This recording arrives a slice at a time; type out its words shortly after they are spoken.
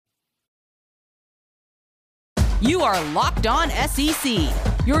You are Locked On SEC,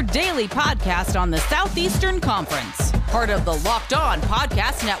 your daily podcast on the Southeastern Conference. Part of the Locked On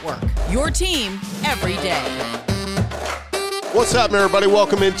Podcast Network, your team every day. What's happening, everybody?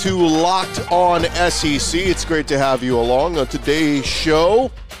 Welcome into Locked On SEC. It's great to have you along on today's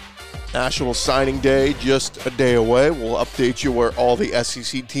show. National Signing Day just a day away. We'll update you where all the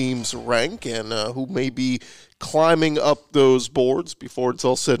SEC teams rank and who may be climbing up those boards before it's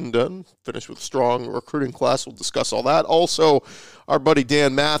all said and done. Finish with a strong recruiting class. We'll discuss all that. Also, our buddy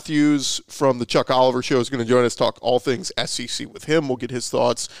Dan Matthews from the Chuck Oliver Show is going to join us, talk all things SEC with him. We'll get his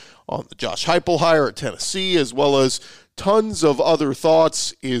thoughts on the Josh Heupel hire at Tennessee, as well as tons of other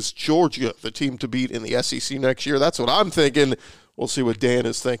thoughts. Is Georgia the team to beat in the SEC next year? That's what I'm thinking. We'll see what Dan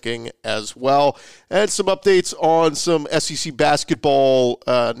is thinking as well. And some updates on some SEC basketball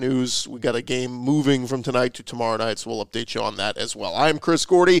news. We got a game moving from tonight to tomorrow night, so we'll update you on that as well. I'm Chris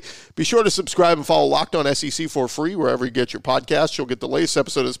Gordy. Be sure to subscribe and follow Locked On SEC for free wherever you get your podcast. You'll get the latest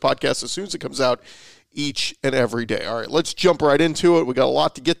episode of this podcast as soon as it comes out each and every day. All right, let's jump right into it. We got a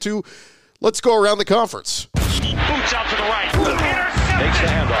lot to get to. Let's go around the conference. Boots out to the right. Intercepted. Takes the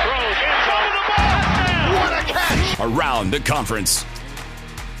handoff. What a catch. Around the conference.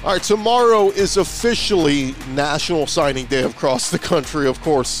 All right, tomorrow is officially National Signing Day across the country. Of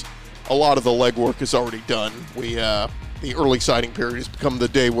course, a lot of the legwork is already done. The early signing period has become the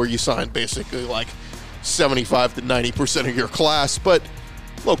day where you sign basically like 75 to 90% of your class. But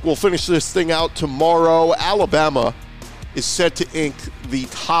look, we'll finish this thing out tomorrow. Alabama is set to ink the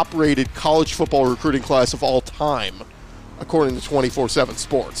top-rated college football recruiting class of all time, according to 24/7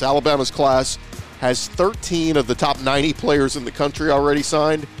 Sports. Alabama's class has 13 of the top 90 players in the country already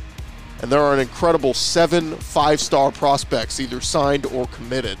signed, and there are an incredible 7 5-star prospects either signed or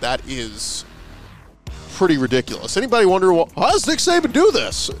committed. That is pretty ridiculous. Anybody wonder, well, how does Nick Saban do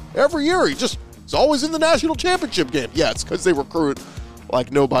this? Every year he's always in the national championship game. Yeah, it's because they recruit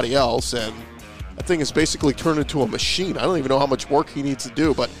like nobody else, and that thing has basically turned into a machine. I don't even know how much work he needs to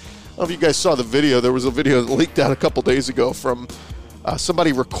do, but I don't know if you guys saw the video. There was a video that leaked out a couple days ago from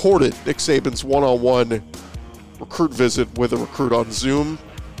somebody recorded Nick Saban's one-on-one recruit visit with a recruit on Zoom,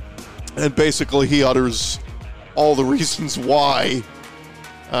 and basically he utters all the reasons why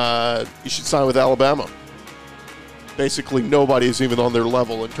you should sign with Alabama. Basically, nobody is even on their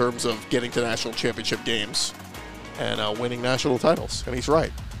level in terms of getting to national championship games and winning national titles, and he's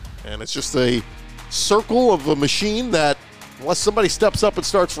right. And it's just a circle of a machine that, unless somebody steps up and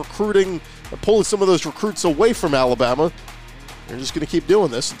starts recruiting and pulling some of those recruits away from Alabama, they're just going to keep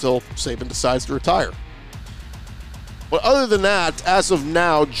doing this until Saban decides to retire. But other than that, as of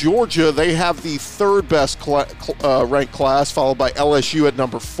now, Georgia, they have the third best ranked class, followed by LSU at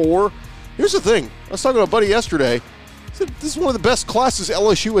number 4. Here's the thing. I was talking to a buddy yesterday. He said this is one of the best classes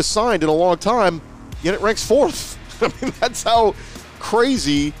LSU has signed in a long time, yet it ranks 4th. I mean, that's how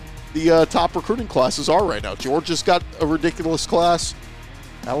crazy the top recruiting classes are right now. Georgia's got a ridiculous class.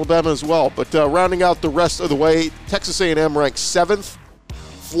 Alabama as well. But rounding out the rest of the way, Texas A&M ranks 7th.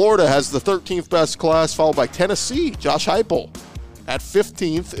 Florida has the 13th best class, followed by Tennessee. Josh Heupel at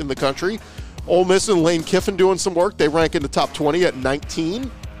 15th in the country. Ole Miss and Lane Kiffin doing some work. They rank in the top 20 at 19.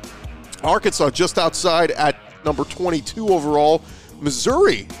 Arkansas just outside at number 22 overall.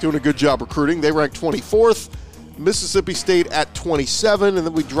 Missouri doing a good job recruiting. They rank 24th. Mississippi State at 27, and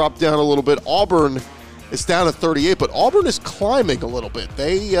then we drop down a little bit. Auburn is down at 38, but Auburn is climbing a little bit.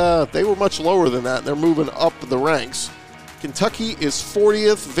 They were much lower than that. They're moving up the ranks. Kentucky is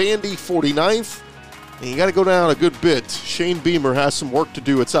 40th, Vandy 49th, and you got to go down a good bit. Shane Beamer has some work to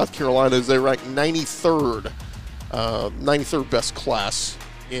do at South Carolina as they rank 93rd best class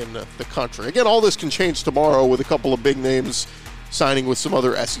in the country. Again, all this can change tomorrow with a couple of big names signing with some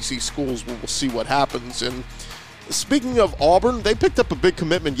other SEC schools. We'll see what happens. And speaking of Auburn, they picked up a big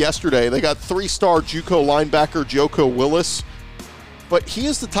commitment yesterday. They got 3-star JUCO linebacker Joko Willis, but he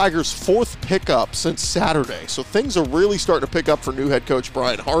is the Tigers' 4th pickup since Saturday. So things are really starting to pick up for new head coach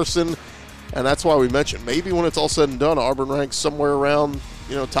Brian Harsin, and that's why we mentioned maybe when it's all said and done, Auburn ranks somewhere around,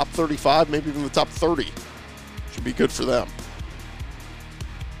 top 35, maybe even the top 30. Should be good for them.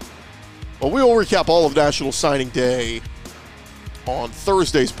 Well, we will recap all of National Signing Day on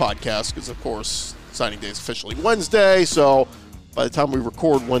Thursday's podcast because, of course, Signing Day is officially Wednesday, so by the time we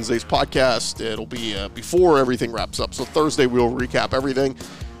record Wednesday's podcast, it'll be before everything wraps up. So Thursday, we'll recap everything.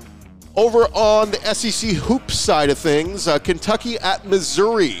 Over on the SEC hoops side of things, Kentucky at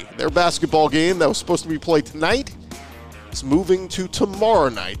Missouri. Their basketball game that was supposed to be played tonight is moving to tomorrow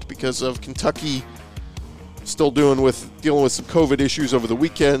night because of Kentucky still dealing with some COVID issues over the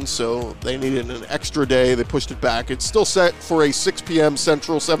weekend, so they needed an extra day. They pushed it back. It's still set for a 6 p.m.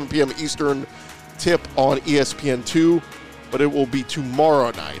 Central, 7 p.m. Eastern tip on ESPN2, but it will be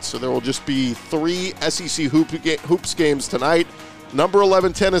tomorrow night. So there will just be 3 SEC Hoops games tonight. Number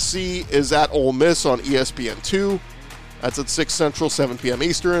 11 Tennessee is at Ole Miss on ESPN2. That's at 6 Central, 7 p.m.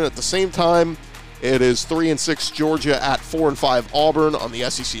 Eastern. At the same time, it is 3 and 6 Georgia at 4 and 5 Auburn on the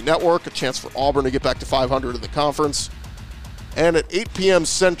SEC Network. A chance for Auburn to get back to 500 in the conference. And at 8 p.m.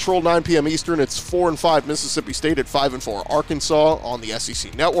 Central, 9 p.m. Eastern, it's 4 and 5 Mississippi State at 5 and 4 Arkansas on the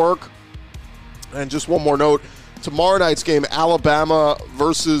SEC Network. And just one more note, tomorrow night's game, Alabama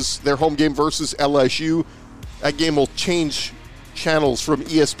versus their home game versus LSU. That game will change channels from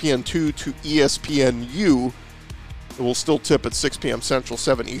ESPN2 to ESPNU. It will still tip at 6 p.m. Central,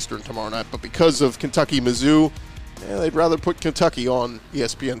 7 Eastern tomorrow night. But because of Kentucky-Mizzou, they'd rather put Kentucky on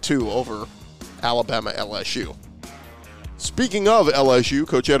ESPN2 over Alabama-LSU. Speaking of LSU,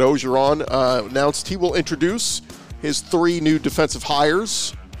 Coach Ed Orgeron announced he will introduce his 3 new defensive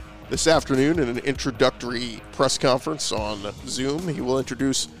hires this afternoon in an introductory press conference on Zoom. He will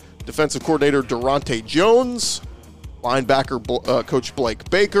introduce defensive coordinator Durante Jones, linebacker Coach Blake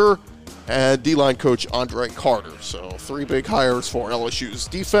Baker, and D-line coach Andre Carter. So 3 big hires for LSU's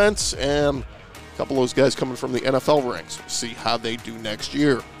defense, and a couple of those guys coming from the NFL ranks. We'll see how they do next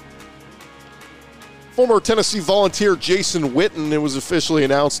year. Former Tennessee Volunteer Jason Witten, it was officially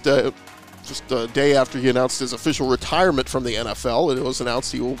announced just a day after he announced his official retirement from the NFL. It was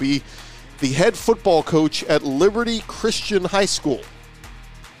announced he will be the head football coach at Liberty Christian High School.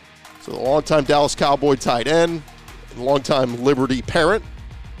 So the longtime Dallas Cowboy tight end, and longtime Liberty parent.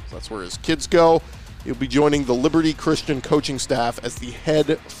 That's where his kids go. He'll be joining the Liberty Christian coaching staff as the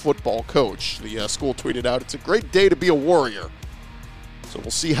head football coach. The school tweeted out, "It's a great day to be a Warrior." So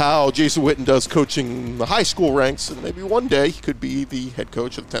we'll see how Jason Witten does coaching the high school ranks, and maybe one day he could be the head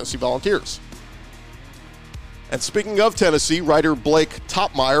coach of the Tennessee Volunteers. And speaking of Tennessee, writer Blake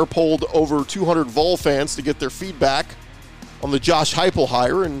Topmeyer polled over 200 Vol fans to get their feedback on the Josh Heupel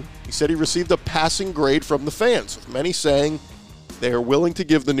hire, and he said he received a passing grade from the fans, with many saying they are willing to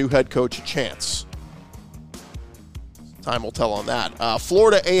give the new head coach a chance. Time will tell on that.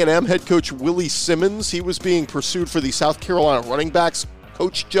 Florida A&M head coach Willie Simmons, he was being pursued for the South Carolina running backs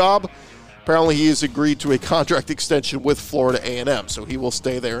coach job. Apparently he has agreed to a contract extension with Florida A&M, so he will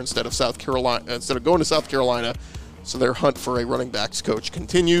stay there instead of going to South Carolina. So their hunt for a running backs coach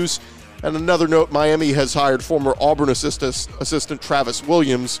continues. And another note, Miami has hired former Auburn assistant Travis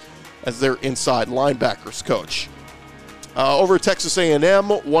Williams as their inside linebackers coach. Over at Texas A&M,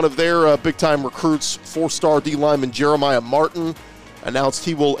 one of their big-time recruits, 4-star D lineman Jeremiah Martin, announced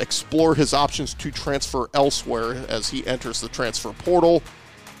he will explore his options to transfer elsewhere as he enters the transfer portal.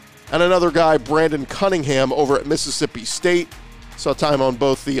 And another guy, Brandon Cunningham, over at Mississippi State, saw time on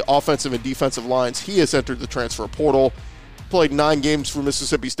both the offensive and defensive lines. He has entered the transfer portal. Played 9 games for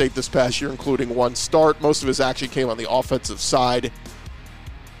Mississippi State this past year, including 1 start. Most of his action came on the offensive side,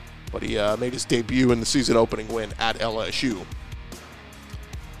 but he made his debut in the season opening win at LSU.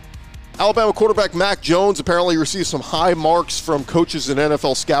 Alabama quarterback Mac Jones apparently received some high marks from coaches and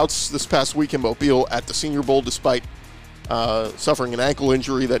NFL scouts this past week in Mobile at the Senior Bowl, despite suffering an ankle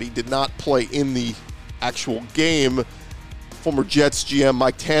injury that he did not play in the actual game. Former Jets GM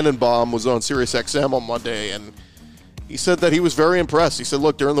Mike Tannenbaum was on SiriusXM on Monday, and he said that he was very impressed. He said,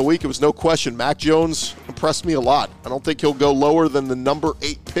 look, during the week, it was no question. Mac Jones impressed me a lot. I don't think he'll go lower than the number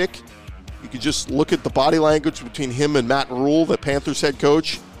 8 pick. You could just look at the body language between him and Matt Rule, the Panthers head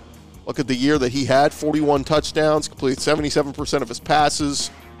coach. Look at the year that he had, 41 touchdowns, completed 77% of his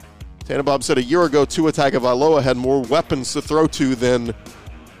passes. Tannenbaum said a year ago, Tua Tagovailoa had more weapons to throw to than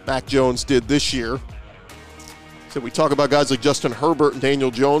Mac Jones did this year. So we talk about guys like Justin Herbert and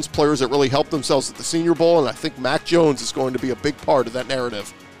Daniel Jones, players that really helped themselves at the Senior Bowl, and I think Mac Jones is going to be a big part of that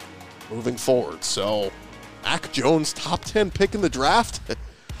narrative moving forward. So Mac Jones, top 10 pick in the draft?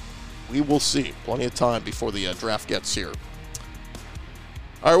 We will see. Plenty of time before the draft gets here.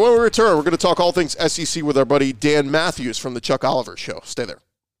 All right, when we return, we're going to talk all things SEC with our buddy Dan Matthews from the Chuck Oliver Show. Stay there.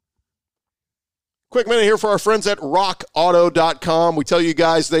 Quick minute here for our friends at rockauto.com. We tell you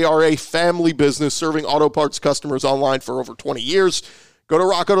guys they are a family business serving auto parts customers online for over 20 years. Go to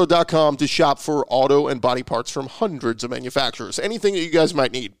rockauto.com to shop for auto and body parts from hundreds of manufacturers. Anything that you guys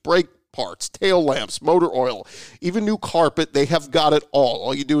might need, brake parts, tail lamps, motor oil, even new carpet, they have got it all.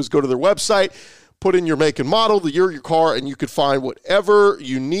 All you do is go to their website, put in your make and model, the year of your car, and you can find whatever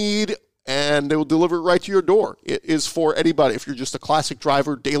you need, and they will deliver it right to your door. It is for anybody. If you're just a classic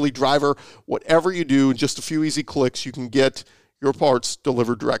driver, daily driver, whatever you do, in just a few easy clicks, you can get your parts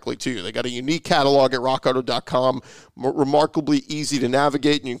delivered directly to you. They got a unique catalog at rockauto.com, remarkably easy to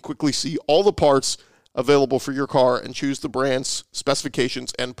navigate, and you can quickly see all the parts available for your car and choose the brands,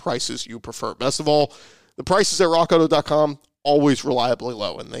 specifications, and prices you prefer. Best of all, the prices at rockauto.com always reliably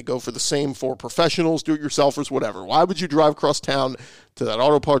low, and they go for the same for professionals, do-it-yourselfers, whatever. Why would you drive across town to that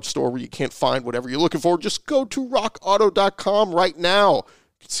auto parts store where you can't find whatever you're looking for? Just go to rockauto.com right now.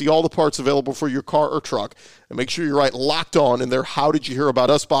 You can see all the parts available for your car or truck, and make sure you write Locked On in their How Did You Hear About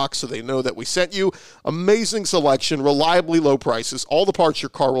Us box so they know that we sent you. Amazing selection, reliably low prices, all the parts your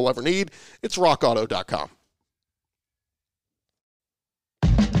car will ever need. It's rockauto.com.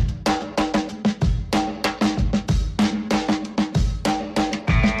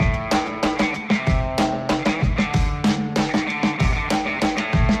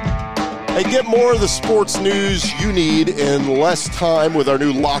 Hey, get more of the sports news you need in less time with our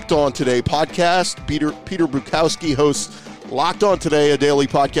new Locked On Today podcast. Peter Bukowski hosts Locked On Today, a daily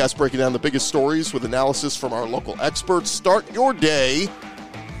podcast breaking down the biggest stories with analysis from our local experts. Start your day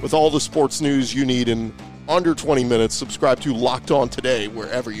with all the sports news you need in under 20 minutes. Subscribe to Locked On Today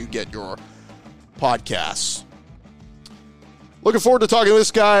wherever you get your podcasts. Looking forward to talking to this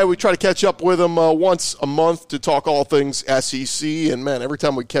guy. We try to catch up with him once a month to talk all things SEC. And, man, every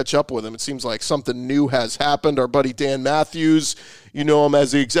time we catch up with him, it seems like something new has happened. Our buddy Dan Matthews, you know him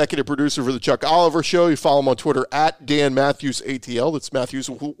as the executive producer for the Chuck Oliver Show. You follow him on Twitter at Dan Matthews ATL. That's Matthews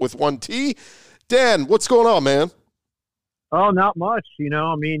with one T. Dan, what's going on, man? Oh, not much.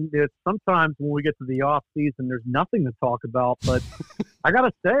 I mean, it's sometimes when we get to the off season, there's nothing to talk about. But I got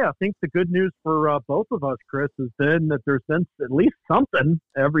to say, I think the good news for both of us, Chris, has been that there's been at least something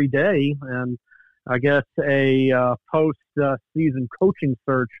every day. And I guess a post-season coaching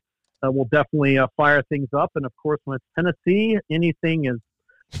search will definitely fire things up. And, of course, when it's Tennessee, anything is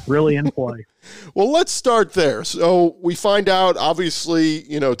really in play. Well, let's start there. So we find out, obviously,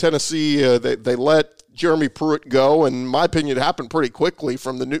 Tennessee, they let Jeremy Pruitt go, and in my opinion, it happened pretty quickly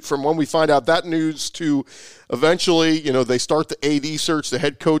from when we find out that news to eventually, they start the AD search, the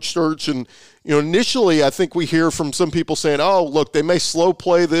head coach search, and initially, I think we hear from some people saying, "Oh, look, they may slow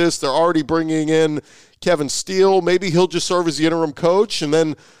play this. They're already bringing in Kevin Steele. Maybe he'll just serve as the interim coach." And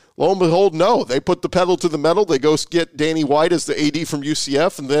then, lo and behold, no, they put the pedal to the metal. They go get Danny White as the AD from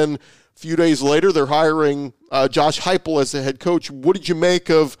UCF, and then a few days later, they're hiring Josh Heupel as the head coach. What did you make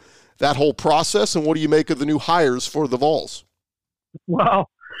of that whole process, and what do you make of the new hires for the Vols?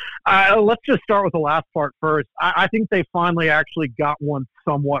 Well, let's just start with the last part first. I think they finally actually got one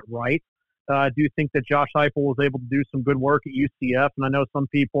somewhat right. I do think that Josh Heupel was able to do some good work at UCF, and I know some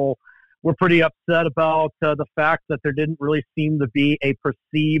people were pretty upset about the fact that there didn't really seem to be a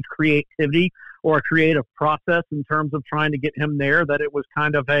perceived creativity or a creative process in terms of trying to get him there, that it was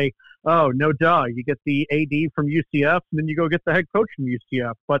kind of you get the AD from UCF, and then you go get the head coach from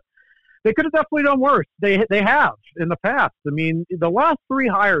UCF. But they could have definitely done worse. They have in the past. I mean, the last three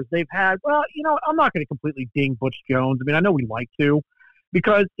hires they've had, well, I'm not going to completely ding Butch Jones. I mean, I know we like to,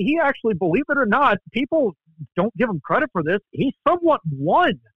 because he actually, believe it or not, people don't give him credit for this. He somewhat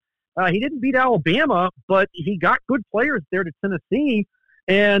won. He didn't beat Alabama, but he got good players there to Tennessee.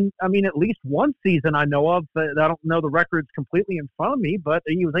 And, I mean, at least one season I know of, I don't know the records completely in front of me, but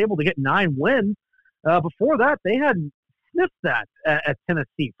he was able to get 9 wins. Before that, they hadn't sniffed that at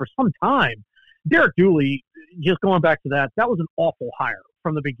Tennessee for some time. Derek Dooley, just going back to that was an awful hire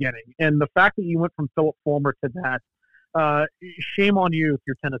from the beginning. And the fact that you went from Philip Fulmer to that, shame on you if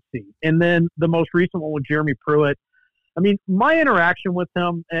you're Tennessee. And then the most recent one with Jeremy Pruitt. I mean, my interaction with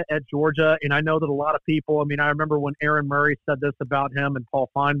him at Georgia, and I know that a lot of people, I mean, I remember when Aaron Murray said this about him and Paul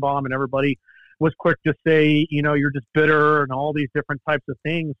Feinbaum, and everybody was quick to say, you're just bitter and all these different types of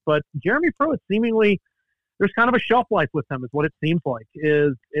things. But Jeremy Pruitt, seemingly, there's kind of a shelf life with him is what it seems like.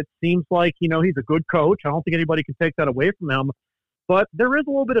 It seems like, he's a good coach. I don't think anybody can take that away from him. But there is a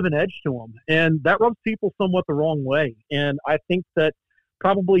little bit of an edge to him, and that rubs people somewhat the wrong way. And I think that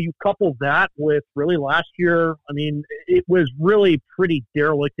probably you couple that with really last year, I mean, it was really pretty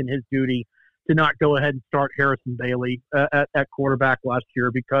derelict in his duty to not go ahead and start Harrison Bailey at quarterback last year,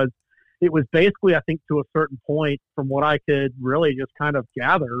 because it was basically, I think, to a certain point, from what I could really just kind of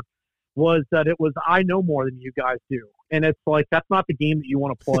gather, was that it was, I know more than you guys do. And it's like, that's not the game that you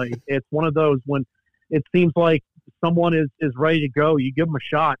want to play. It's one of those when it seems like someone is ready to go, you give them a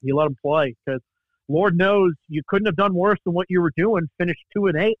shot, you let them play, because Lord knows you couldn't have done worse than what you were doing. Finished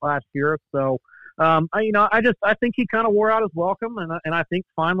 2-8 last year. So, I think he kind of wore out his welcome, and I think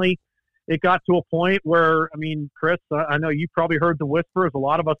finally it got to a point where, I mean, Chris, I know you probably heard the whispers. A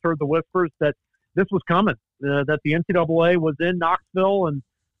lot of us heard the whispers that this was coming, that the NCAA was in Knoxville, and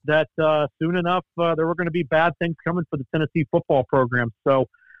that soon enough there were going to be bad things coming for the Tennessee football program. So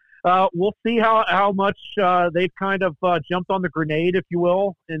we'll see how much they've kind of jumped on the grenade, if you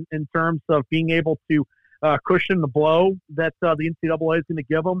will, in terms of being able to cushion the blow that the NCAA is going to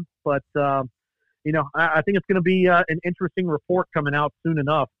give them. But, I think it's going to be an interesting report coming out soon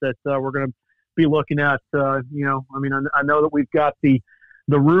enough that we're going to be looking at. I know that we've got the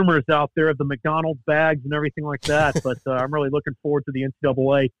rumors out there of the McDonald's bags and everything like that, but I'm really looking forward to the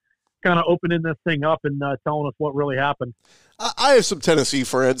NCAA kind of opening this thing up and telling us what really happened. I have some Tennessee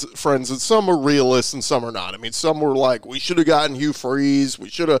friends, and some are realists and some are not. I mean, some were like, we should have gotten Hugh Freeze. We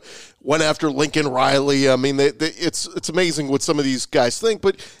should have went after Lincoln Riley. I mean, it's amazing what some of these guys think,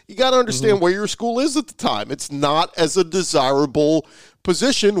 but you got to understand where your school is at the time. It's not as a desirable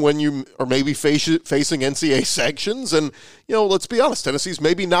position when you are maybe facing NCAA sanctions. And, let's be honest, Tennessee's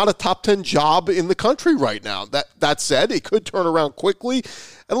maybe not a top 10 job in the country right now. That said, it could turn around quickly.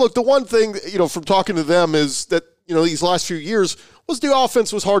 And look, the one thing, from talking to them is that, these last few years was the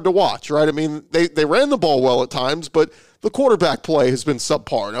offense was hard to watch, right? I mean, they ran the ball well at times, but the quarterback play has been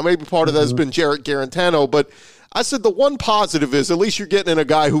subpar. Now, maybe part of that has been Jarrett Garantano, but I said the one positive is at least you're getting in a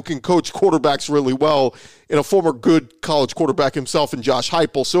guy who can coach quarterbacks really well in a former good college quarterback himself in Josh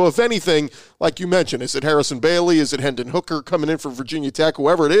Heupel. So if anything, like you mentioned, is it Harrison Bailey? Is it Hendon Hooker coming in for Virginia Tech?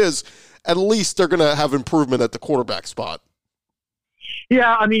 Whoever it is, at least they're going to have improvement at the quarterback spot.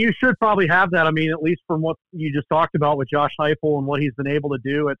 Yeah, I mean, you should probably have that. I mean, at least from what you just talked about with Josh Heupel and what he's been able to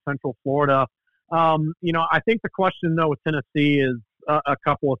do at Central Florida. I think the question, though, with Tennessee is a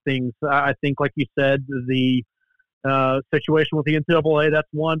couple of things. I think, like you said, the situation with the NCAA, that's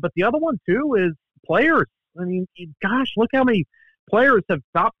one. But the other one, too, is players. I mean, gosh, look how many players have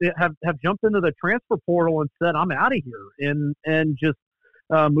jumped into the transfer portal and said, I'm out of here, and just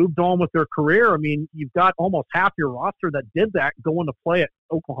moved on with their career. I mean, you've got almost half your roster that did that going to play at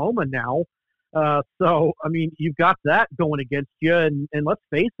Oklahoma now. So, I mean, you've got that going against you. And let's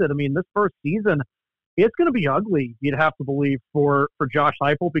face it, I mean, this first season, it's going to be ugly, you'd have to believe, for Josh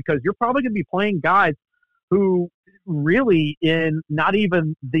Heupel, because you're probably going to be playing guys who really in not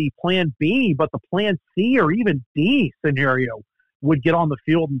even the plan B, but the plan C or even D scenario would get on the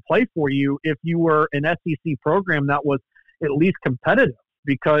field and play for you if you were an SEC program that was at least competitive.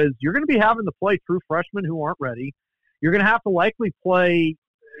 Because you're going to be having to play true freshmen who aren't ready. You're going to have to likely play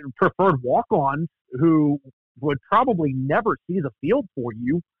preferred walk-ons who would probably never see the field for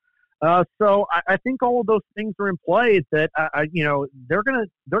you. So I think all of those things are in play that they're going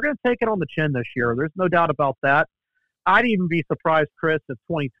to take it on the chin this year. There's no doubt about that. I'd even be surprised, Chris, if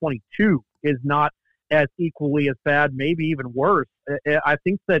 2022 is not as equally as bad, maybe even worse. I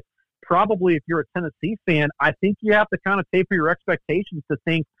think that probably if you're a Tennessee fan, I think you have to kind of taper your expectations to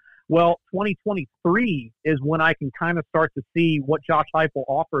think, well, 2023 is when I can kind of start to see what Josh Heupel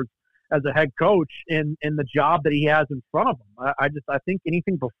offers as a head coach and the job that he has in front of him. I think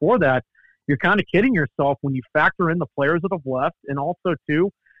anything before that, you're kind of kidding yourself when you factor in the players that have left. And also, too,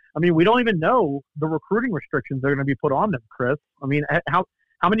 I mean, we don't even know the recruiting restrictions that are going to be put on them, Chris. I mean, how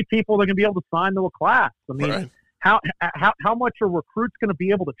many people are going to be able to sign to a class? I mean, right. How much a recruit's going to be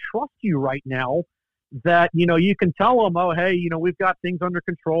able to trust you right now that, you can tell them, oh, hey, we've got things under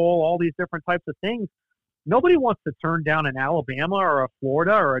control, all these different types of things. Nobody wants to turn down an Alabama or a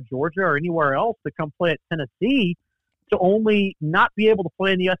Florida or a Georgia or anywhere else to come play at Tennessee to only not be able to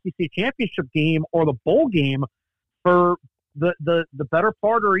play in the SEC championship game or the bowl game for the better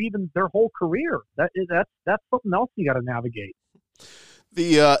part or even their whole career. That's something else you got to navigate.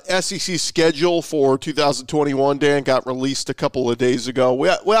 The SEC schedule for 2021, Dan, got released a couple of days ago.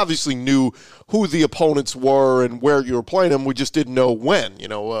 We obviously knew who the opponents were and where you were playing them. We just didn't know when,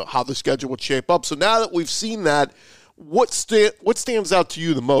 how the schedule would shape up. So now that we've seen that, what stands out to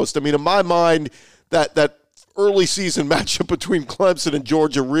you the most? I mean, in my mind, that early season matchup between Clemson and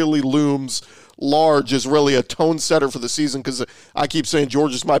Georgia really looms large as really a tone setter for the season, because I keep saying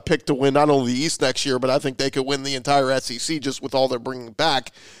Georgia's my pick to win not only the East next year, but I think they could win the entire SEC just with all they're bringing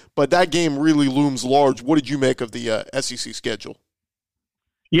back. But that game really looms large. What did you make of the SEC schedule?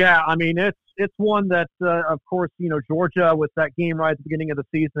 Yeah, I mean, it's one that, of course, Georgia with that game right at the beginning of the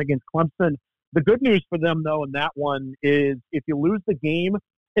season against Clemson. The good news for them, though, in that one is if you lose the game,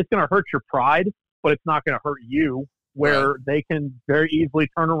 it's going to hurt your pride, but it's not going to hurt you, where they can very easily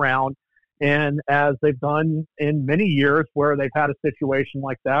turn around. And as they've done in many years where they've had a situation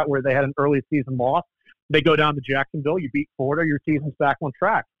like that, where they had an early season loss, they go down to Jacksonville, you beat Florida, your season's back on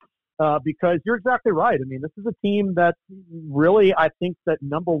track. Because you're exactly right. I mean, this is a team that really, I think that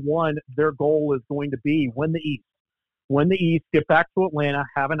number one, their goal is going to be win the East. Win the East, get back to Atlanta,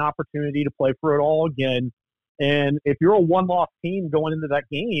 have an opportunity to play for it all again. And if you're a one-loss team going into that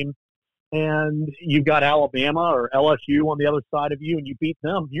game, and you've got Alabama or LSU on the other side of you, and you beat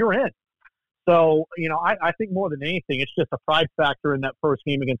them, you're in. So, I think more than anything, it's just a pride factor in that first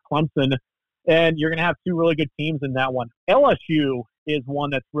game against Clemson, and you're going to have two really good teams in that one. LSU is one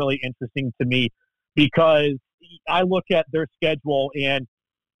that's really interesting to me because I look at their schedule, and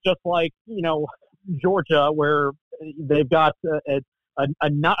just like, Georgia, where they've got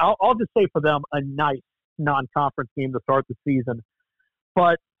I'll just say for them, a nice non-conference game to start the season.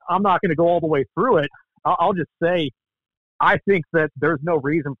 But I'm not going to go all the way through it. I'll just say I think that there's no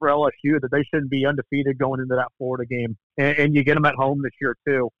reason for LSU that they shouldn't be undefeated going into that Florida game. And you get them at home this year,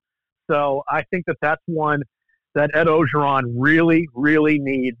 too. So I think that that's one that Ed Orgeron really, really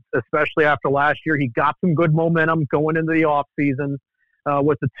needs, especially after last year. He got some good momentum going into the offseason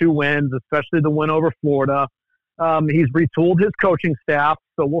with the 2 wins, especially the win over Florida. He's retooled his coaching staff,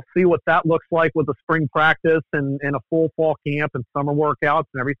 so we'll see what that looks like with the spring practice and a full fall camp and summer workouts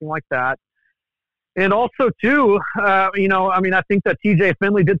and everything like that. And also, too, I think that TJ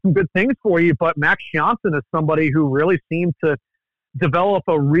Finley did some good things for you, but Max Johnson is somebody who really seemed to develop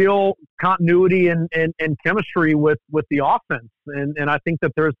a real continuity and chemistry with the offense. And I think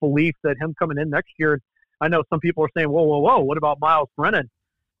that there's belief that him coming in next year, I know some people are saying, whoa, what about Miles Brennan?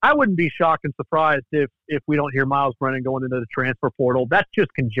 I wouldn't be shocked and surprised if we don't hear Miles Brennan going into the transfer portal. That's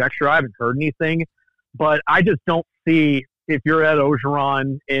just conjecture. I haven't heard anything. But I just don't see, if you're Ed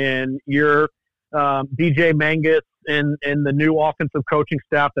Orgeron and you're DJ Mangus and the new offensive coaching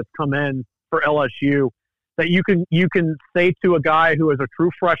staff that's come in for LSU, that you can say to a guy who as a true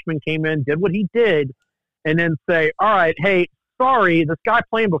freshman came in, did what he did, and then say, all right, hey, sorry, this guy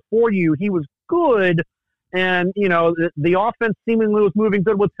playing before you, he was good, and, the offense seemingly was moving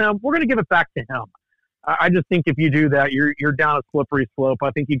good with him. We're going to give it back to him. I just think if you do that, you're down a slippery slope.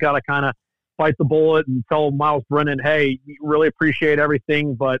 I think you got to kind of bite the bullet and tell Miles Brennan, hey, really appreciate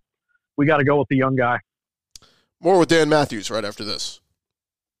everything, but we got to go with the young guy. More with Dan Matthews right after this.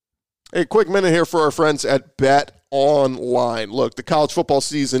 Hey, quick minute here for our friends at Bet Online. Look, the college football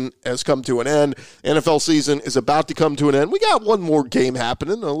season has come to an end. NFL season is about to come to an end. We got one more game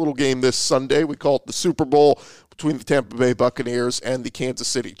happening, a little game this Sunday. We call it the Super Bowl between the Tampa Bay Buccaneers and the Kansas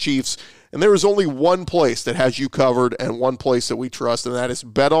City Chiefs. And there is only one place that has you covered and one place that we trust, and that is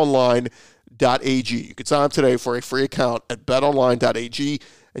betonline.ag. You can sign up today for a free account at betonline.ag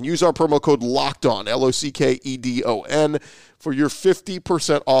and use our promo code LOCKEDON, LOCKEDON, for your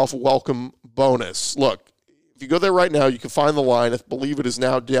 50% off welcome bonus. Look, if you go there right now, you can find the line. I believe it is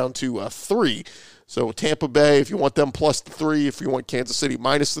now down to 3. So Tampa Bay, if you want them plus the 3, if you want Kansas City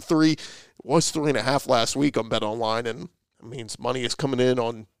minus the 3, it was 3.5 last week on BetOnline, and it means money is coming in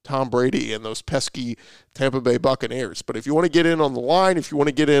on Tom Brady and those pesky Tampa Bay Buccaneers. But if you want to get in on the line, if you want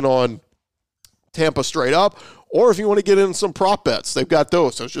to get in on Tampa straight up, or if you want to get in some prop bets, they've got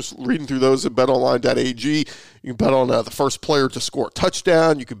those. I was just reading through those at betonline.ag. You can bet on the first player to score a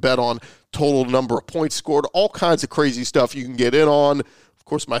touchdown. You can bet on total number of points scored. All kinds of crazy stuff you can get in on. Of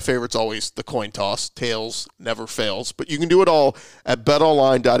course, my favorite's always the coin toss. Tails never fails. But you can do it all at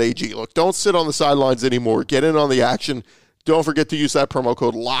betonline.ag. Look, don't sit on the sidelines anymore. Get in on the action. Don't forget to use that promo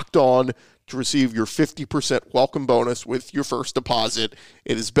code LOCKEDON to receive your 50% welcome bonus with your first deposit.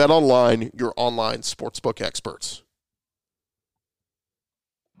 It is BetOnline, your online sportsbook experts.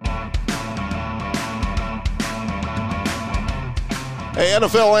 Hey,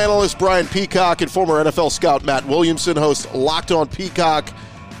 NFL analyst Brian Peacock and former NFL scout Matt Williamson host Locked On Peacock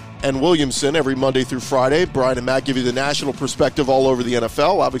and Williamson every Monday through Friday. Brian and Matt give you the national perspective all over the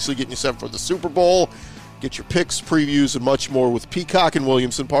NFL, obviously getting you set for the Super Bowl. Get your picks, previews, and much more with Peacock and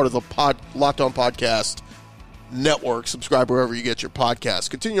Williamson, part of the Locked On Podcast Network. Subscribe wherever you get your podcasts.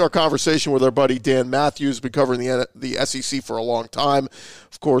 Continue our conversation with our buddy Dan Matthews, been covering the SEC for a long time.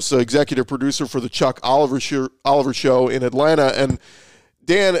 Of course, executive producer for the Chuck Oliver Show in Atlanta. And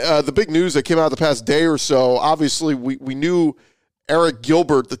Dan, the big news that came out the past day or so, obviously we knew Eric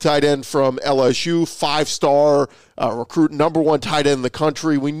Gilbert, the tight end from LSU, 5-star recruit, number 1 tight end in the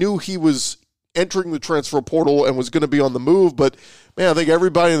country. We knew he was entering the transfer portal and was going to be on the move, but man, I think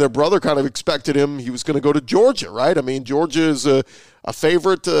everybody and their brother kind of expected him. He was going to go to Georgia, right? I mean, Georgia is a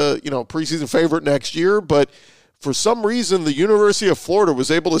favorite, preseason favorite next year, but for some reason, the University of Florida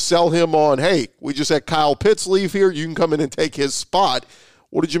was able to sell him on, hey, we just had Kyle Pitts leave here. You can come in and take his spot.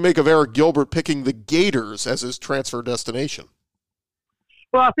 What did you make of Eric Gilbert picking the Gators as his transfer destination?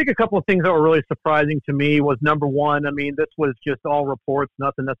 Well, I think a couple of things that were really surprising to me was, number one, I mean, this was just all reports,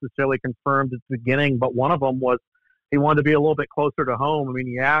 nothing necessarily confirmed at the beginning, but one of them was he wanted to be a little bit closer to home. I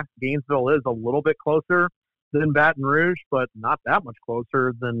mean, yeah, Gainesville is a little bit closer than Baton Rouge, but not that much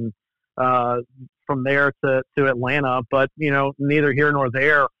closer than from there to Atlanta. But, neither here nor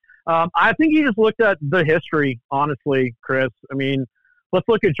there. I think he just looked at the history, honestly, Chris. I mean, let's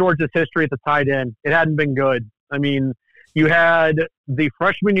look at Georgia's history at the tight end. It hadn't been good. I mean, you had the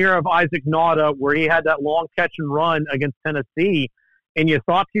freshman year of Isaac Nauta where he had that long catch and run against Tennessee, and you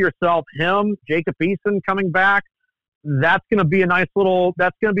thought to yourself, him, Jacob Eason coming back, that's going to be a nice little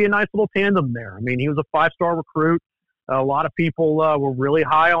tandem there. I mean, he was a 5-star recruit. A lot of people were really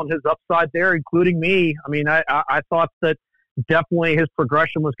high on his upside there, including me. I mean, I thought that definitely his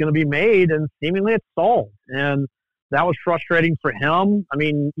progression was going to be made, and seemingly it stalled. And that was frustrating for him. I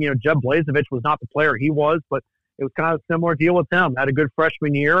mean, Jeb Blazevich was not the player he was, but it was kind of a similar deal with him. Had a good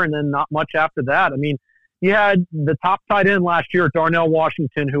freshman year, and then not much after that. I mean, you had the top tight end last year, Darnell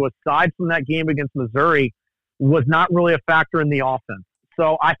Washington, who, aside from that game against Missouri, was not really a factor in the offense.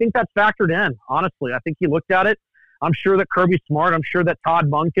 So I think that's factored in, honestly. I think he looked at it. I'm sure that Kirby Smart, I'm sure that Todd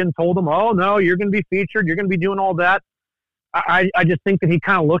Monken told him, oh, no, you're going to be featured. You're going to be doing all that. I just think that he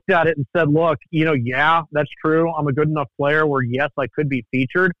kind of looked at it and said, look, yeah, that's true. I'm a good enough player where, yes, I could be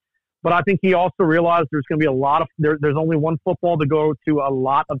featured. But I think he also realized there's going to be there's only one football to go to a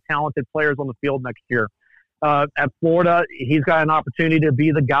lot of talented players on the field next year. At Florida, he's got an opportunity to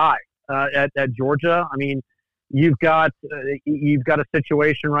be the guy. At Georgia, I mean, you've got a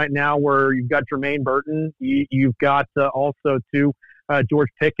situation right now where you've got Jermaine Burton. You've got also George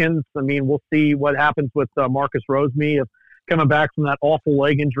Pickens. I mean, we'll see what happens with Marcus Rosemey coming back from that awful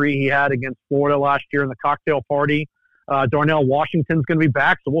leg injury he had against Florida last year in the cocktail party. Darnell Washington's going to be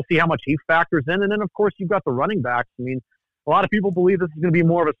back, so we'll see how much he factors in. And then, of course, you've got the running backs. I mean, a lot of people believe this is going to be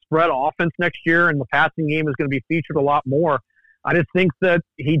more of a spread offense next year, and the passing game is going to be featured a lot more. I just think that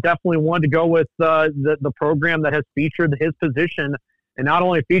he definitely wanted to go with the program that has featured his position, and not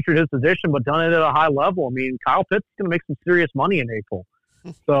only featured his position, but done it at a high level. I mean, Kyle Pitts is going to make some serious money in April.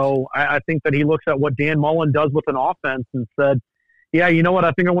 So I think that he looks at what Dan Mullen does with an offense and said, yeah, you know what?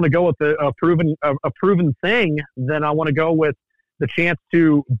 I think I want to go with a proven thing. Then I want to go with the chance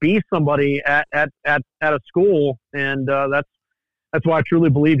to be somebody at a school, and that's why I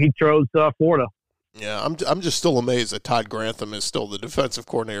truly believe he chose Florida. Yeah, I'm just still amazed that Todd Grantham is still the defensive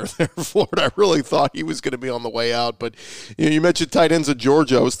coordinator there in Florida. I really thought he was going to be on the way out. But you mentioned tight ends of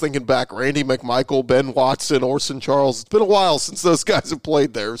Georgia. I was thinking back, Randy McMichael, Ben Watson, Orson Charles. It's been a while since those guys have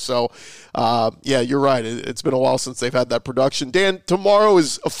played there. So, yeah, you're right. It's been a while since they've had that production. Dan, tomorrow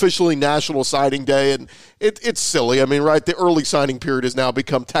is officially National Signing Day, and it's silly. I mean, right, the early signing period has now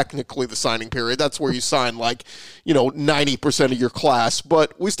become technically the signing period. That's where you sign 90% of your class.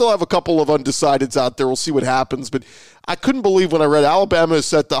 But we still have a couple of undecideds out there. We'll see what happens. But I couldn't believe when I read Alabama is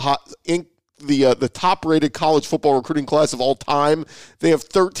set the top-rated college football recruiting class of all time. They have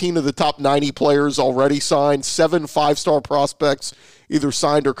 13 of the top 90 players already signed, 7 5-star prospects either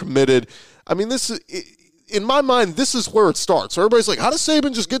signed or committed. I mean, this is, in my mind, this is where it starts. So everybody's like, how does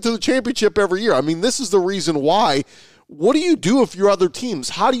Saban just get to the championship every year? I mean, this is the reason why. What do you do if you're other teams?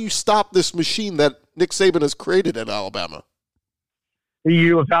 How do you stop this machine that Nick Saban has created at Alabama?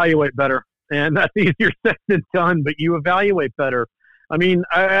 You evaluate better. And that's easier said than done, but you evaluate better. I mean,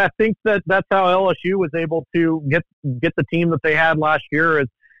 I think that's how LSU was able to get the team that they had last year. Is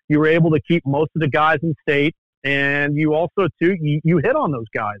you were able to keep most of the guys in state, and you also you hit on those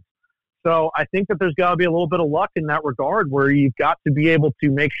guys. So I think that there's got to be a little bit of luck in that regard, where you've got to be able to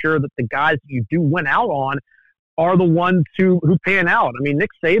make sure that the guys that you do win out on are the ones who pan out. I mean,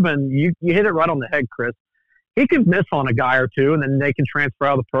 Nick Saban, you hit it right on the head, Chris. He can miss on a guy or two, and then they can transfer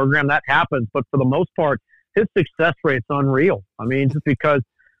out of the program. That happens. But for the most part, his success rate's unreal. I mean, just because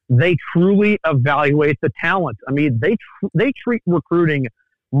they truly evaluate the talent. I mean, they treat recruiting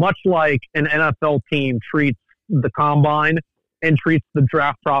much like an NFL team treats the combine and treats the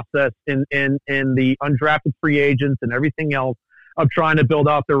draft process in the undrafted free agents and everything else of trying to build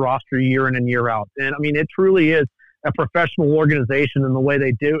out their roster year in and year out. And, I mean, it truly is a professional organization in the way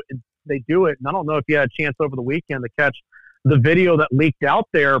they do it. And I don't know if you had a chance over the weekend to catch the video that leaked out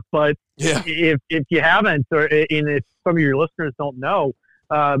there, but yeah. if you haven't, and if some of your listeners don't know,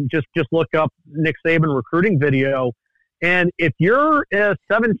 just look up Nick Saban recruiting video. And if you're a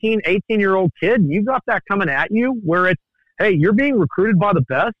 17, 18-year-old kid, you've got that coming at you where it's, hey, you're being recruited by the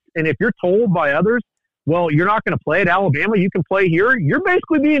best. And if you're told by others, well, you're not going to play at Alabama, you can play here, you're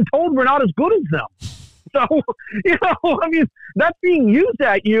basically being told we're not as good as them. So, I mean, that's being used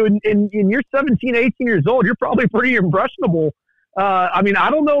at you, and you're 17, 18 years old. You're probably pretty impressionable. I mean, I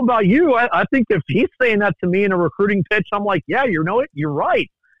don't know about you. I think if he's saying that to me in a recruiting pitch, I'm like, yeah, you know it, you're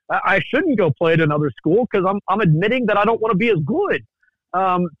right. I shouldn't go play at another school because I'm admitting that I don't want to be as good.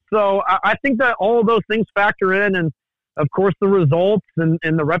 So I think that all of those things factor in, and of course the results and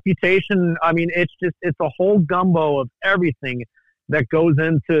the reputation. I mean, it's a whole gumbo of everything that goes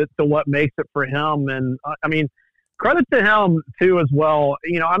into what makes it for him. And I mean, credit to him too as well.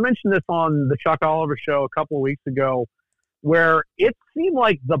 I mentioned this on the Chuck Oliver show a couple of weeks ago, where it seemed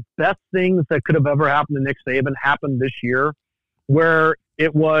like the best things that could have ever happened to Nick Saban happened this year, where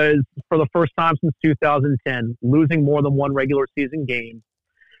it was, for the first time since 2010, losing more than one regular season game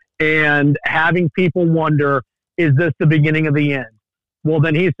and having people wonder, is this the beginning of the end? Well,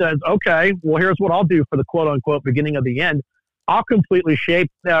 then he says, okay, well, here's what I'll do for the quote-unquote beginning of the end. I'll completely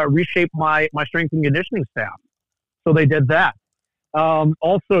reshape my strength and conditioning staff. So they did that.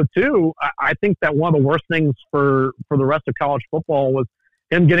 Also, too, I think that one of the worst things for the rest of college football was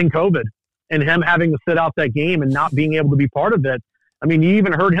him getting COVID and him having to sit out that game and not being able to be part of it. I mean, you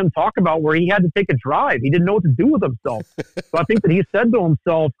even heard him talk about where he had to take a drive. He didn't know what to do with himself. So I think that he said to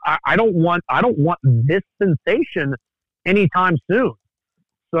himself, I don't want this sensation anytime soon.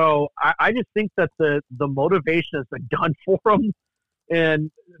 So I just think that the motivation has been done for him,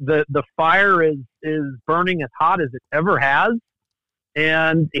 and the fire is burning as hot as it ever has.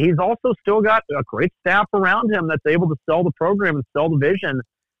 And he's also still got a great staff around him that's able to sell the program and sell the vision.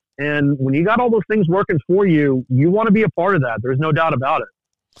 And when you got all those things working for you, you want to be a part of that. There's no doubt about it.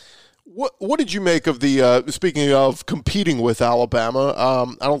 What did you make of the, speaking of competing with Alabama,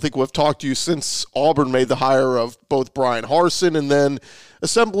 I don't think we've talked to you since Auburn made the hire of both Brian Harsin and then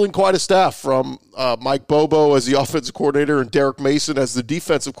assembling quite a staff from Mike Bobo as the offensive coordinator and Derek Mason as the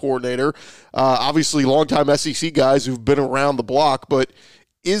defensive coordinator. Obviously, longtime SEC guys who've been around the block, but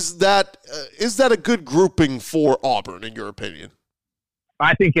is that a good grouping for Auburn, in your opinion?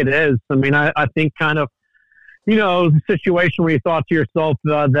 I think it is. I mean, I think kind of, the situation where you thought to yourself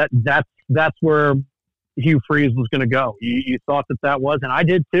that's where Hugh Freeze was going to go. You thought that was, and I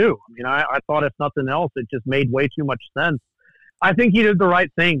did too. I mean, I thought if nothing else, it just made way too much sense. I think he did the right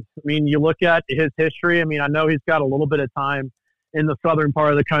things. I mean, you look at his history. I mean, I know he's got a little bit of time in the southern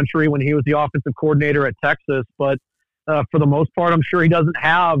part of the country when he was the offensive coordinator at Texas, but for the most part, I'm sure he doesn't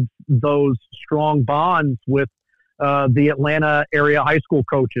have those strong bonds with the Atlanta area high school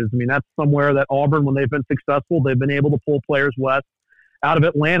coaches. I mean, that's somewhere that Auburn, when they've been successful, they've been able to pull players west out of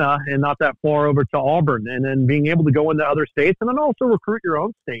Atlanta and not that far over to Auburn, and then being able to go into other states and then also recruit your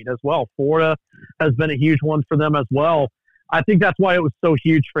own state as well. Florida has been a huge one for them as well. I think that's why it was so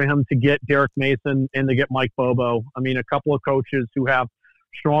huge for him to get Derek Mason and to get Mike Bobo. I mean, a couple of coaches who have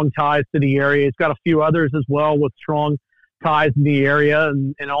strong ties to the area. He's got a few others as well with strong ties in the area,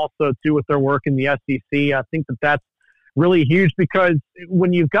 and also too with their work in the SEC. I think that's really huge, because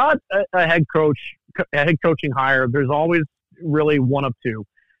when you've got a head coaching hire, there's always really one of two.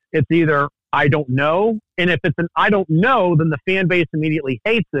 It's either I don't know, and if it's an I don't know, then the fan base immediately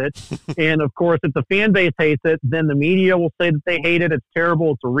hates it. And of course, if the fan base hates it, then the media will say that they hate it, it's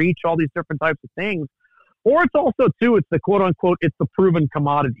terrible, it's a reach, all these different types of things. Or it's also too, it's the quote unquote, it's the proven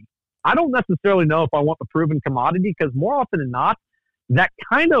commodity. I don't necessarily know if I want the proven commodity, because more often than not, that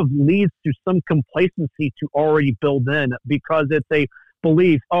kind of leads to some complacency to already build in, because it's a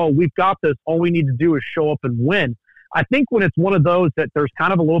belief, oh, we've got this, all we need to do is show up and win. I think when it's one of those that there's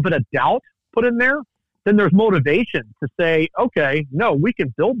kind of a little bit of doubt put in there, then there's motivation to say, okay, no, we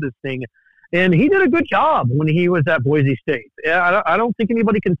can build this thing. And he did a good job when he was at Boise State. I don't think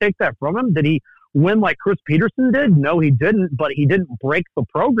anybody can take that from him. Did he win like Chris Peterson did? No, he didn't, but he didn't break the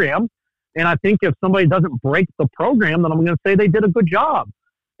program. And I think if somebody doesn't break the program, then I'm going to say they did a good job.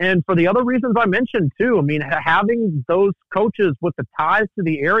 And for the other reasons I mentioned too, I mean, having those coaches with the ties to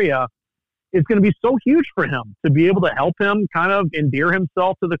the area is going to be so huge for him to be able to help him kind of endear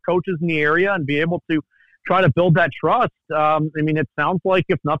himself to the coaches in the area and be able to try to build that trust. I mean, it sounds like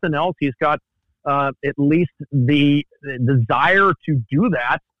if nothing else, he's got at least the desire to do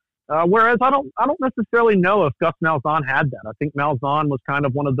that. Whereas I don't necessarily know if Gus Malzahn had that. I think Malzahn was kind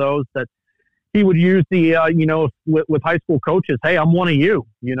of one of those that he would use the, with high school coaches, hey, I'm one of you.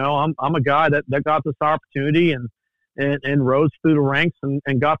 I'm a guy that got this opportunity and rose through the ranks and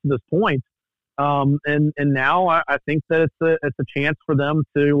got to this point. And now I think that it's a chance for them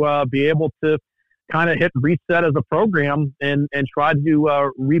to be able to kind of hit reset as a program and try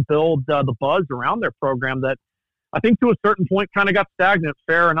to rebuild the buzz around their program that I think to a certain point kind of got stagnant,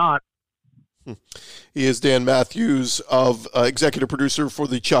 fair or not. He is Dan Matthews, of executive producer for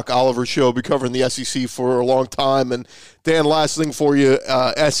the Chuck Oliver Show, been covering the SEC for a long time. And Dan, last thing for you,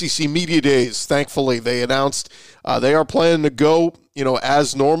 SEC Media Days, thankfully, they announced they are planning to go,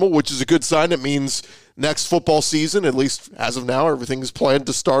 as normal, which is a good sign. It means next football season, at least as of now, everything is planned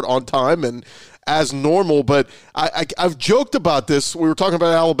to start on time and as normal. But I've joked about this. We were talking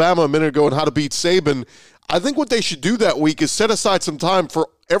about Alabama a minute ago and how to beat Saban. I think what they should do that week is set aside some time for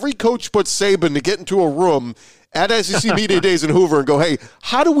every coach but Saban to get into a room at SEC Media Days in Hoover and go, hey,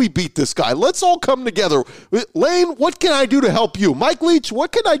 how do we beat this guy? Let's all come together. Lane, what can I do to help you? Mike Leach,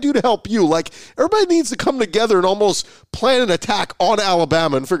 what can I do to help you? Like, everybody needs to come together and almost plan an attack on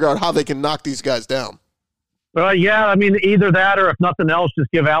Alabama and figure out how they can knock these guys down. Yeah, I mean, either that or if nothing else,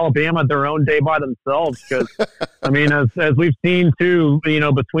 just give Alabama their own day by themselves. Because, I mean, as we've seen too,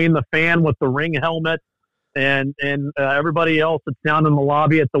 between the fan with the ring helmet and everybody else that's down in the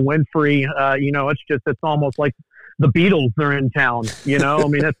lobby at the Winfrey, it's almost like the Beatles are in town. I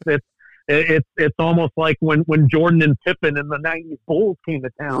mean, it's almost like when Jordan and Pippen and the '90s Bulls came to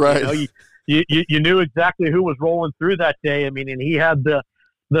town. Right. You knew exactly who was rolling through that day. I mean, and he had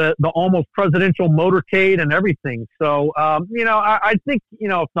the almost presidential motorcade and everything. So, I think,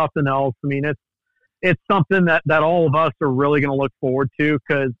 if nothing else, I mean, it's something that all of us are really going to look forward to,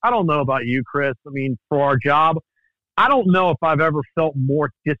 because I don't know about you, Chris. I mean, for our job, I don't know if I've ever felt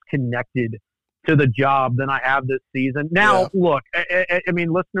more disconnected to the job than I have this season. Now, Look, I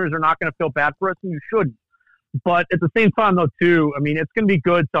mean, listeners are not going to feel bad for us, and you shouldn't. But at the same time, though, too, I mean, it's going to be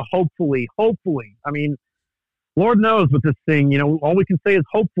good to hopefully, I mean, Lord knows with this thing, all we can say is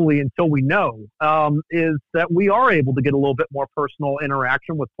hopefully until we know, is that we are able to get a little bit more personal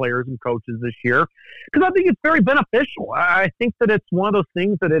interaction with players and coaches this year, because I think it's very beneficial. I think that it's one of those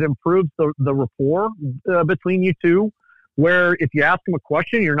things that it improves the rapport between you two, where if you ask them a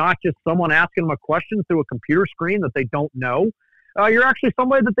question, you're not just someone asking them a question through a computer screen that they don't know. You're actually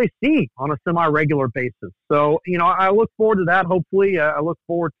somebody that they see on a semi-regular basis. So, I look forward to that. Hopefully, I look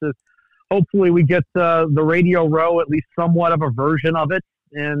forward to hopefully we get the Radio Row, at least somewhat of a version of it,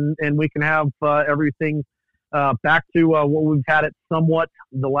 and we can have everything back to what we've had it somewhat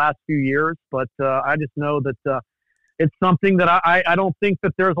the last few years. But I just know that it's something that I don't think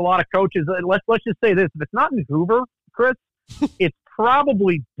that there's a lot of coaches. Let's just say this. If it's not in Hoover, Chris, it's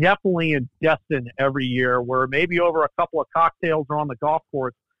probably definitely in Destin every year, where maybe over a couple of cocktails or on the golf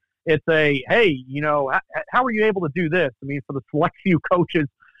course, it's hey, how are you able to do this? I mean, for the select few coaches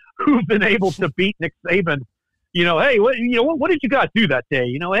who've been able to beat Nick Saban, hey, what did you guys do that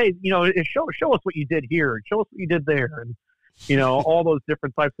day? Hey, show us what you did here, and show us what you did there, and all those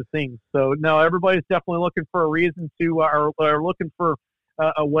different types of things. So no, everybody's definitely looking for a reason to, or looking for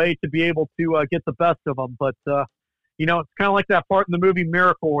a way to be able to get the best of them. But it's kind of like that part in the movie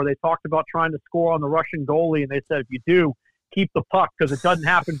Miracle where they talked about trying to score on the Russian goalie, and they said if you do, keep the puck, because it doesn't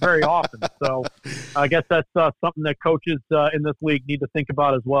happen very often. So I guess that's something that coaches in this league need to think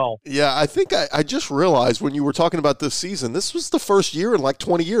about as well. Yeah, I think I just realized when you were talking about this season, this was the first year in like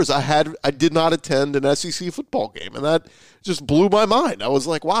 20 years I did not attend an SEC football game, and that just blew my mind. I was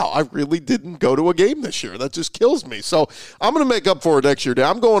like, wow, I really didn't go to a game this year. That just kills me. So I'm going to make up for it next year.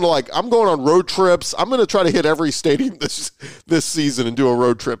 I'm going on road trips. I'm going to try to hit every stadium this season and do a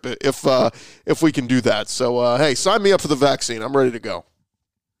road trip if we can do that. So hey, sign me up for the vaccine. I'm ready to go.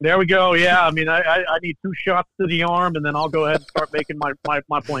 There we go. Yeah, I mean, I need 2 shots to the arm, and then I'll go ahead and start making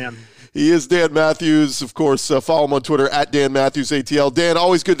my plan. He is Dan Matthews. Of course, follow him on Twitter at Dan Matthews ATL. Dan,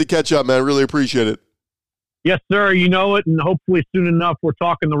 always good to catch up, man. Really appreciate it. Yes, sir. You know it, and hopefully soon enough we're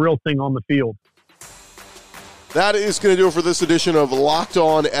talking the real thing on the field. That is going to do it for this edition of Locked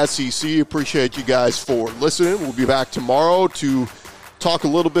On SEC. Appreciate you guys for listening. We'll be back tomorrow to talk a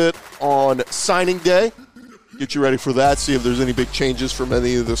little bit on signing day. Get you ready for that, see if there's any big changes from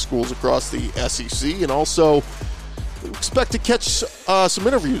any of the schools across the SEC. And also expect to catch some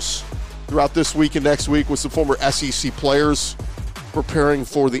interviews throughout this week and next week with some former SEC players preparing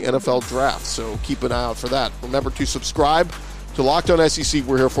for the NFL draft. So keep an eye out for that. Remember to subscribe to Locked On SEC.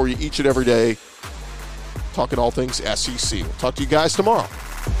 We're here for you each and every day, talking all things SEC. We'll talk to you guys tomorrow.